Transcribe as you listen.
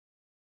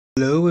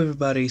Hello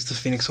everybody, it's the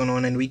Phoenix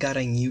 101 and we got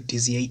a new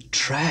DizzyEight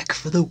track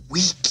for the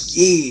week.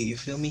 Yeah, you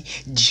feel me?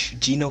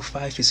 Geno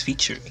 5 is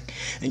featuring.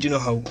 And you know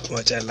how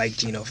much I like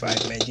Geno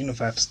 5, man. Geno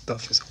 5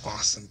 stuff is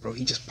awesome, bro.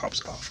 He just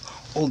pops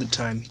off all the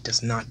time. He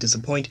does not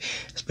disappoint,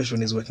 especially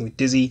when he's working with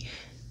Dizzy.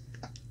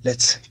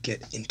 Let's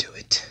get into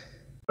it.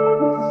 And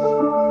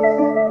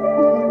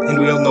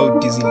we all know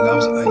Dizzy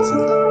loves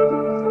AIZEN.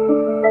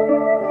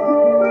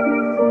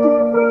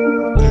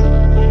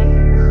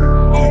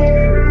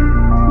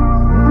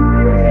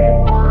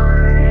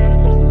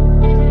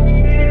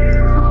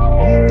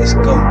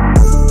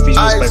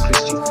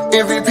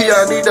 MVP,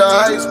 I need the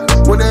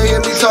AIZEN. When they hear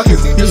me talking,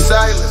 need the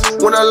silence.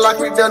 When I lock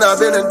me down, I've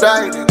been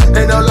indicted.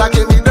 Ain't no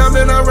locking me down,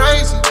 man, I'm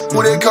rising.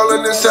 When they calling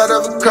inside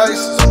of a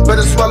crisis,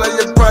 better swallow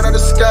your pride or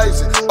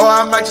disguise it. Or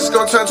I might just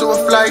gon' turn to a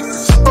flight.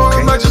 Or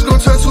I might just gon'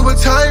 turn to a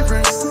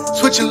tyrant.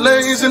 Switching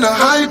lanes in a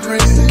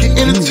hybrid.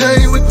 Get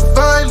entertained with the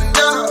violence.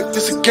 If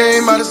it's a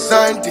game, I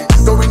designed it.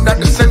 Though we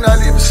not the same, not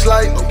even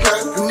slightly.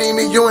 You need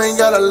me, you ain't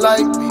gotta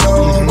like me.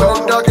 When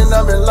I'm dark and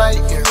I'm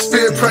enlightened.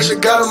 Spirit pressure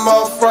got them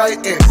all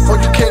frightened. Or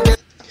you can't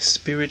get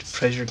Spirit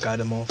pressure got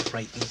him all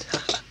frightened.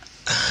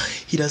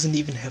 He doesn't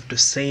even have to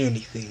say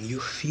anything. You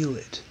feel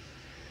it.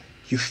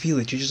 You feel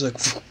it. You're just like,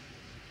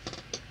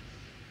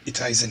 it's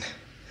AIZEN.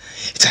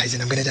 It's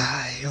AIZEN. I'm gonna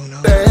die. Oh no.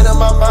 Ahead of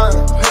my mind.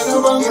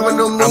 Even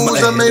the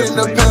moves I made in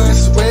the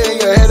past, way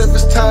ahead of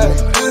his time.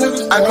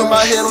 I put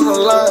my head on the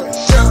line,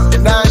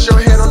 and now it's your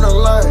head on the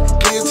line.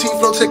 Guillotine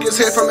flow, take his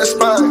head from his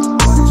spine.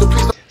 So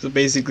please don't. So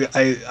basically,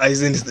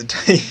 AIZEN is the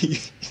time.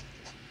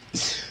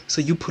 So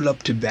you pull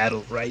up to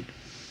battle, right?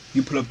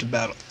 You pull up to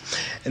battle,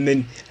 and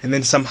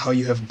then somehow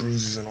you have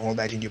bruises and all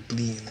that, and you're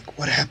bleeding. Like,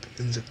 what happened?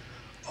 And like,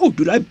 oh,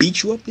 dude, I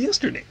beat you up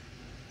yesterday.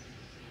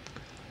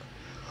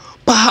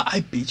 Bah, I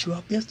beat you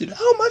up yesterday.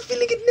 How am I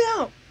feeling it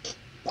now?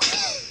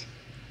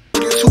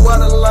 Get too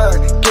out of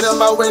line. Get out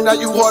my way, now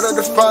you harder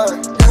to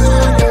find.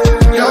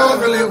 Y'all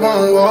really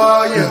want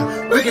war,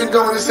 yeah. We can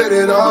go and set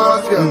it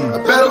off, yeah. A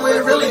battle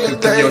ain't really a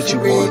thing for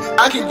me.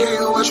 I can give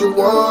you what you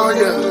want,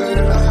 yeah.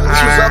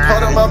 This was a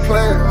part of my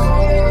plan.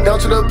 Down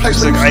to the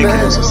place where you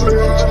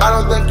stand. I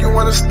don't think you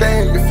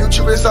understand. Your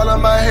future is all in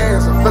my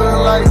hands. I'm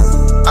feeling like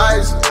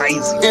AIZEN.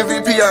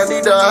 MVP, I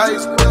need the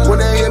AIZEN.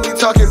 When they hear me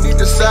talking, need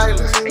the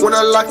silence. When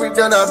I lock me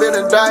down, I've been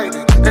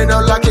indicted. Ain't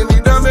no locking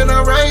me down, man,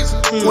 I'm rising.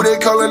 When they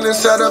calling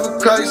inside of a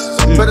crisis,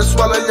 better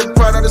swallow your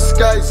pride or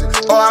disguise it.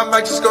 Or I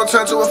might just go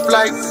turn to a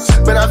flight.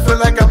 But I feel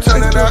like I'm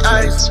turning to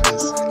AIZEN.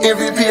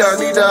 MVP,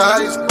 I need the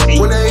AIZEN.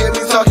 When they hear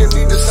me talking,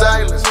 need the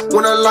silence.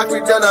 When I lock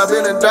me down, I've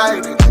been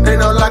indicted. Ain't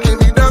no locking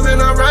me down,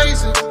 man, I'm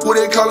rising. When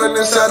they calling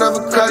inside of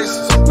a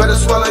crisis, better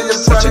swallow your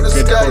pride and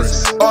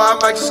disguise it. Or I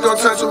might just go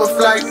turn to a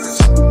flight.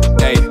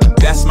 Hey,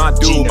 that's my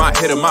dude, my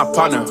hitter, my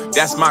partner.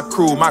 That's my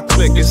crew, my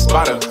clique is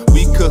spotter.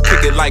 We could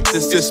kick it like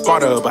this is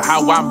Sparta. But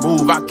how I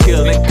move, I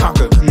kill and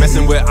conquer.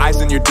 Messing with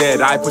AIZEN, you're dead.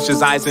 I push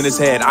his eyes in his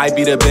head. I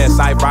be the best,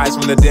 I rise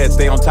from the dead.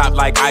 Stay on top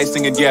like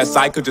icing, and yes,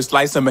 I could just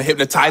slice him and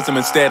hypnotize him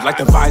instead. Like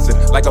a visor,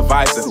 like a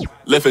visor.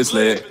 Lift his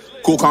lid.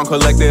 Cool, calm,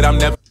 collected, I'm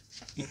never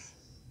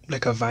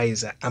like a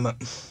visor.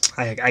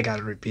 I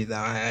gotta repeat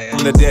that.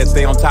 From the dead,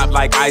 stay on top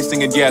like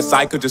icing, and yes,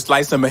 I could just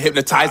slice him and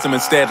hypnotize him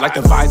instead. Like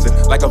a visor,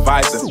 like a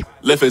visor.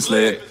 Lift his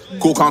lid.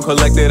 Cool, calm,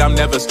 collected, I'm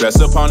never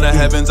stressed. Upon the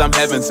heavens, I'm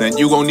heaven sent.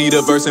 You gon' need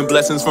a verse and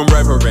blessings from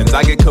reverence.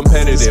 I get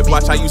competitive.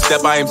 Watch how you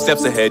step, I am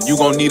steps ahead. You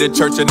gon' need a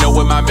church to know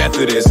what my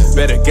method is.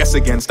 Better guess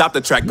again, stop the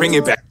track, bring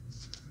it back.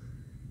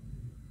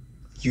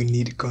 You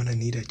gonna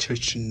need a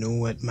church to know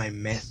what my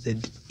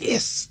method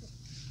is.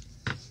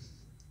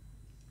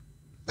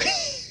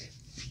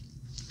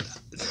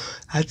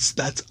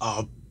 That's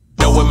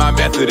know what my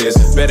method is.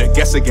 Better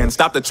guess again,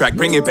 stop the track,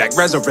 bring it back,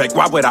 resurrect.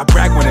 Why would I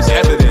brag when it's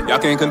evident? Y'all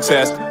can't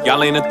contest,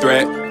 y'all ain't a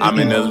threat. I'm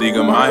in a league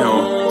of my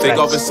own. Take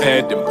off his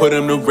head, then put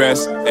him to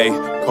rest. Hey,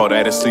 call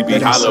that a sleepy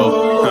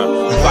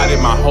hollow. Fighted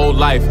my whole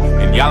life,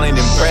 and y'all ain't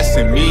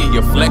impressing me.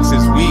 Your flex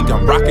is weak,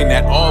 I'm rocking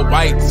that all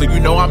white. So you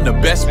know I'm the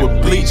best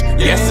with bleach.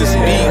 Yes, it's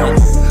me.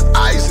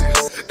 AIZEN,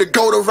 the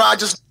golden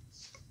Rogers.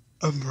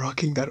 I'm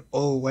rocking that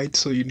all white,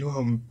 so you know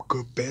I'm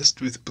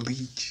best with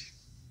bleach.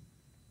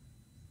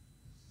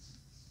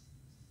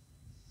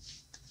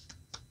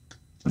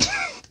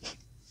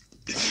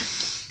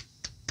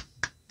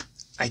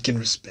 I can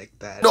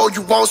respect that. No,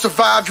 you won't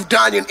survive, you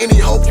dying. Any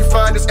hope you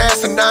find is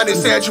asinine. They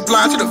said you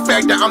blind to the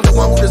fact that I'm the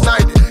one who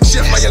designed it.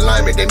 Shift my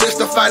alignment, they missed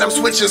the fight. I'm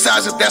switching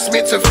sides if that's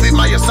meant to fit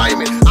my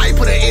assignment. I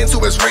put an end to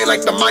his reign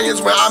like the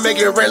Mayans, where I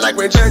make it rain like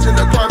we're changing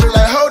the climate.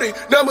 Like, hold it,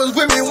 numbers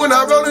with me when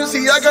I rollin'.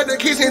 See, I got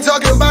the keys, ain't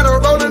talking about a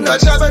rolling. I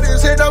chop at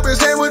his head, up his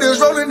head with his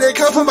rolling. They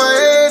come from my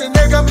head and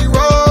they got me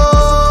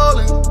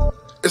rolling.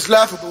 It's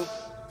laughable.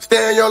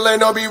 Stay in your lane,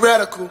 don't be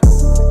radical.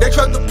 They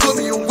tried to put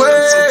me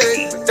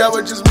away, but that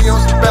was just me on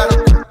some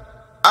battle.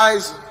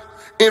 AIZEN,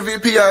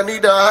 MVP, I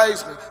need the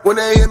AIZEN. When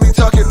they hear me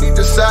talking, need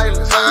the silence.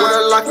 When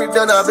they lock me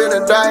down, I've been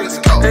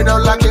indicted. Ain't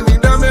no locking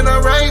me down, man, I'm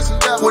rising.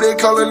 When they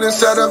calling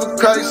inside of a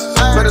crisis,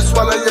 better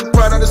swallow your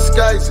pride or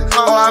disguise it.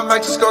 Or I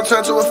might just go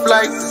turn to a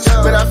flight.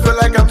 But I feel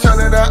like I'm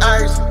turning to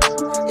AIZEN.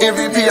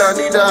 MVP, I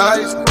need the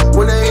AIZEN.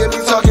 When they hear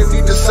me talking,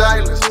 need the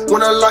silence.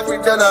 When I lock me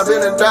down, I've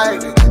been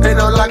indicted. Ain't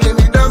no locking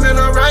me down, man,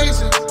 I'm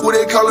rising. Who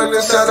they calling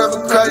inside of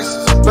a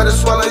crisis? Better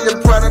swallow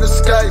your pride and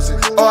disguise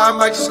it, or I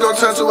might just go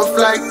turn to a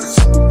flightless.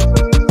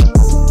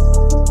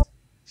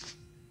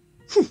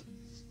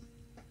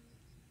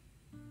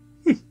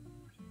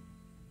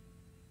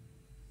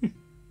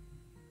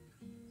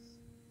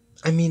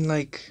 I mean,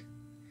 like,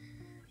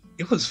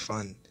 it was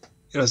fun.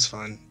 It was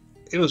fun.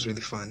 It was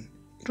really fun.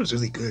 It was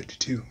really good,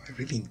 too. I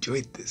really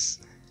enjoyed this.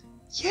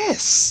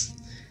 Yes!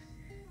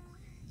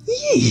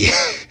 Yay!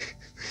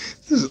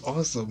 This is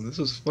awesome. This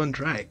was a fun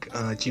track.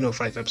 Geno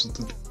 5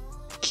 absolutely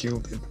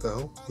killed it,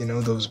 though. You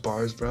know, those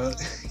bars, bro.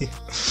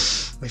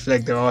 I feel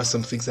like there are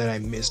some things that I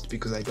missed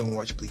because I don't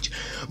watch Bleach.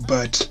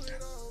 But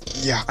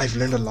yeah, I've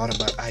learned a lot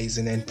about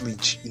AIZEN and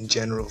Bleach in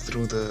general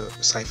through the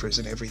ciphers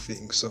and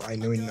everything, so I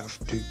know enough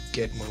to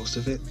get most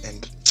of it.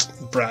 And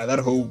bruh, that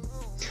whole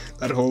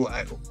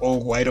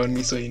all white on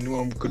me, so you know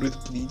I'm good with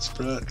Bleach,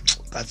 bruh.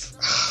 That's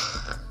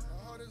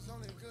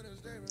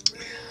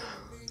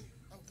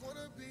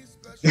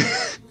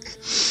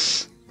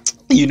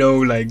you know,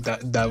 like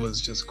that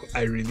was just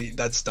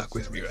that stuck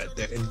with me right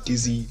there. And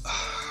Dizzy,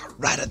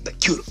 right at the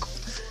cuticle.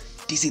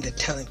 Dizzy the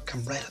talent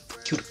come right at the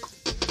cuticle.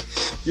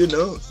 You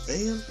know,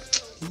 man,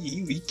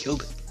 he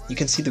killed it. You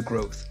can see the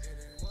growth.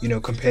 You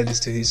know, compare this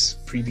to his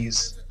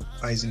previous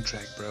AIZEN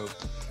track, bro.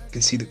 You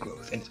can see the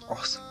growth, and it's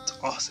awesome. It's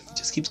awesome. It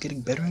just keeps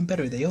getting better and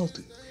better. They all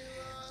do.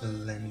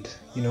 And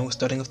you know,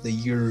 starting off the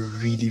year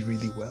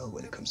really well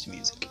when it comes to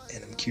music.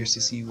 And I'm curious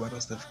to see what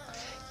else they've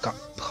got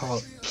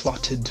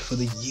plotted for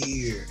the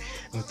year.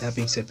 And with that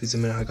being said, please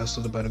let me know how you guys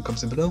thought about it in the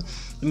comments below.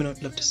 Let me know what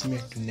you'd love to see me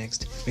do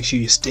next. Make sure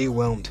you stay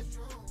whelmed.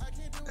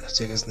 And I'll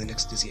see you guys in the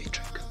next DizzyEight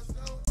track.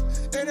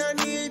 And I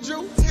need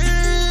you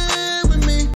here with me.